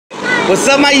What's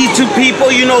up, my YouTube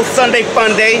people? You know, Sunday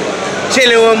Fun Day.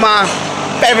 Chilling with my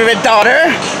favorite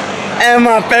daughter and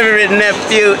my favorite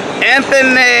nephew,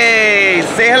 Anthony.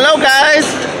 Say hello, guys.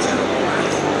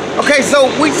 Okay, so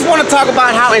we just want to talk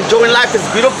about how enjoying life is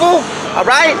beautiful, all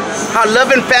right? How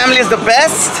love and family is the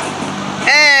best,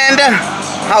 and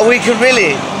how we can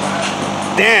really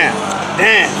dance.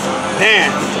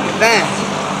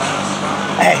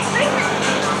 Hey.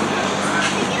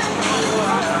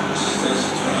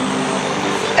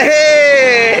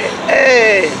 Hey,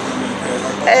 hey,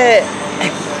 hey,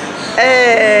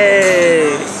 hey,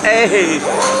 hey,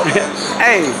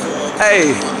 hey, hey,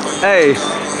 hey,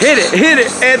 hit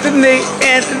it, Anthony,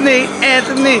 hey,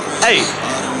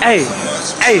 hey,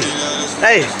 hey,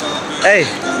 hey, hey.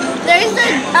 There's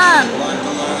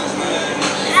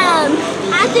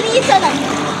Anthony said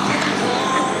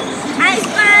I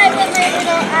spy with my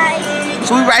little eyes.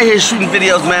 So we right here shooting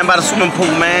videos, man, by the swimming pool,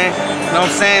 man. You know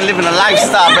what I'm saying? Living a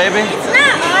lifestyle, baby. It's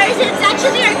not ours, it's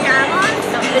actually our grandma's.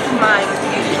 So it's mine.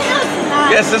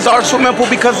 Yes, it's our swimming pool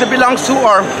because it belongs to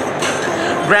our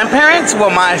grandparents. Well,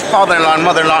 my father-in-law and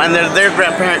mother-in-law and their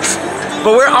grandparents.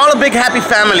 But we're all a big happy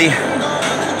family.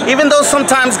 Even though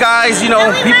sometimes, guys, you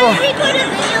know, people...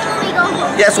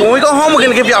 Yes, when we go home, we're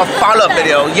going to give you a follow-up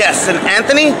video. Yes, and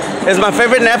Anthony is my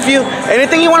favorite nephew.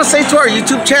 Anything you want to say to our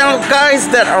YouTube channel, guys,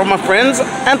 that are my friends,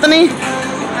 Anthony?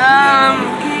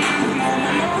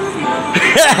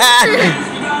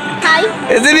 Hi.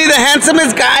 Isn't he the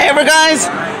handsomest guy ever, guys?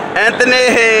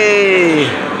 Anthony.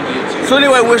 So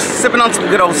anyway, we're sipping on some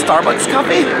good old Starbucks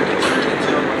coffee.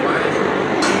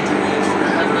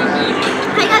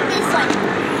 I got this one.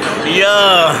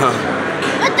 Yeah.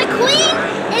 But the queen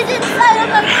is inside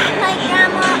of my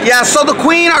grandma. Yeah, so the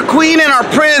queen, our and our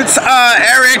prince,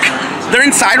 Eric, they're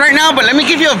inside right now, but let me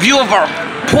give you a view of our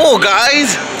pool,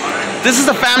 guys. This is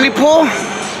the family pool.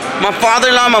 My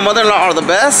father-in-law and my mother-in-law are the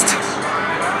best.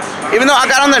 Even though I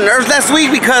got on their nerves last week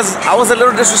because I was a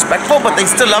little disrespectful, but they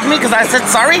still love me because I said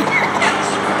sorry.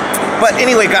 But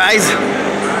anyway, guys,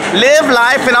 live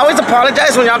life and always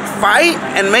apologize when y'all fight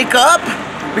and make up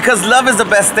because love is the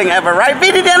best thing ever. Right,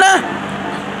 Vidi Dana?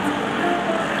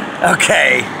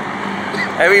 Okay.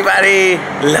 Everybody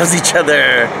loves each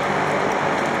other.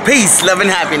 Peace, love, and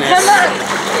happiness.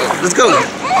 Let's go.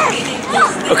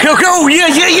 Okay, oh,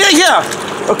 yeah.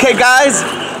 Okay, guys.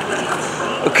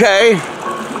 Okay.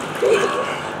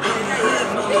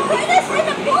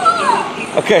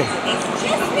 Okay.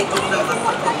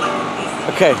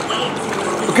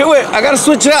 Okay, wait. I gotta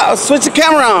switch it out. I'll switch the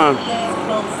camera on.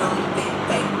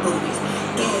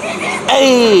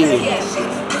 Hey.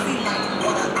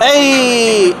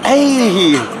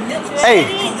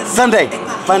 Sunday,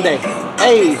 Fun Day.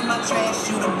 Hey.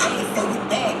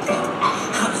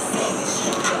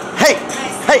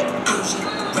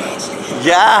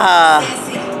 Yeah.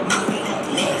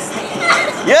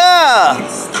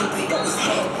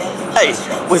 Hey,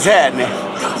 what's happening?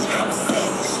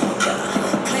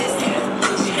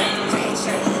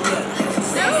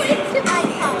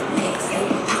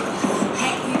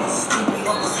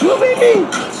 Who baby?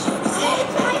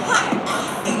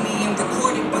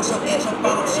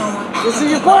 This is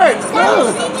your part.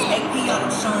 Oh.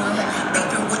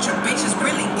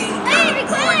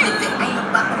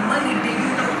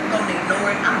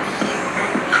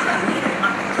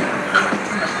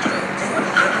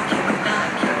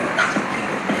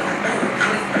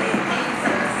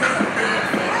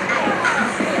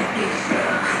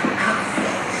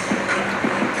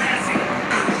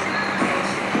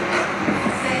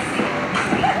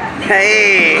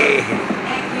 Hey,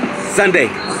 Sunday,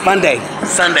 Fun Day,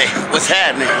 Sunday. What's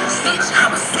happening?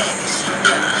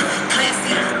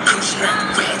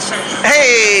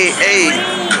 Hey.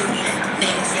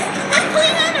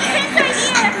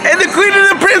 And the Queen and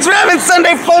the Prince are having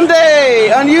Sunday Fun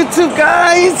Day on YouTube,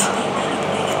 guys.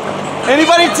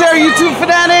 Anybody to our YouTube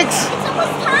fanatics? It's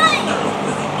almost time.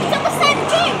 It's almost time to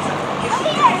drink.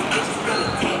 Over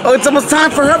here. Oh, it's almost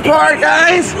time for her part,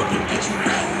 guys.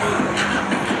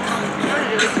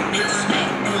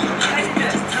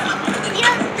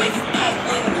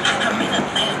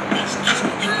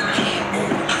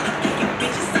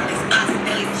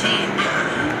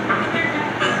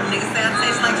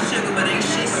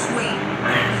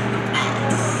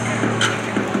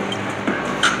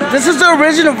 This is the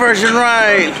original version,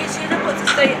 right? She's supposed to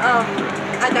say,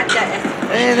 I got that.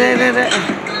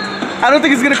 I don't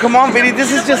think it's gonna come on, Vidi.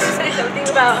 This is just. Say something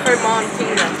about her mom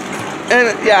singing that.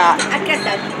 And yeah. I get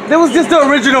that. That was just the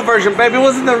original version, baby. It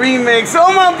wasn't the remix.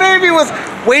 Oh, my baby was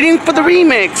waiting for the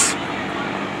remix.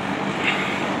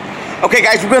 Okay,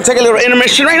 guys, we're gonna take a little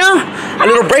intermission right now, a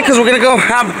little break, because we're gonna go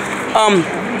have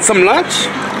some lunch.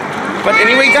 But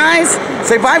anyway, guys,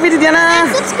 say bye, Viridiana.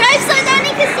 Subscribe so Danny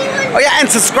can see one. Oh yeah, and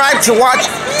subscribe to watch,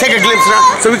 take a glimpse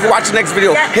around so we can watch the next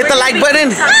video. Hit the like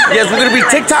button. Yes, we're gonna be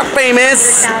TikTok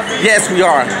famous. Yes, we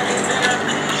are.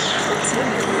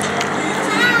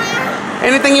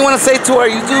 Anything you want to say to our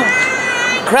YouTube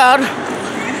crowd?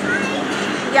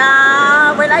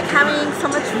 Yeah, we're like having so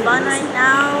much fun right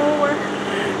now.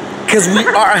 Because we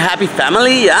are a happy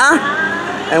family, yeah?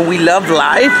 And we love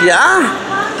life, yeah?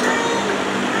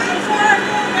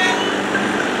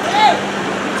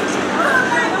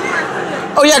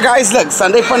 Oh yeah, guys, look,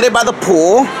 Sunday fun day by the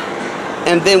pool.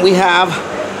 And then we have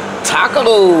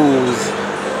tacos.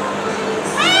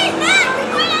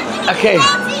 Okay,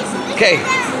 okay.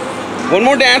 One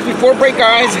more dance before break,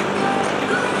 guys.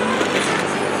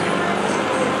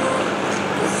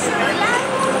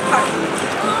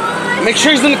 Make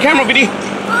sure he's in the camera, BD.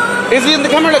 Is he in the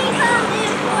camera? Look.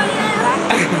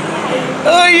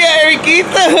 Oh yeah,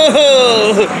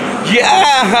 Eriquito.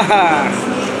 Yeah.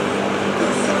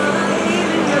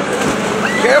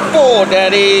 Careful,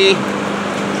 Daddy.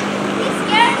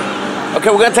 Okay,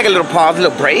 we're gonna take a little pause, a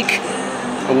little break,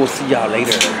 and we'll see y'all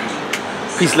later.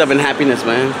 Peace, love, and happiness,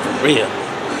 man. For real.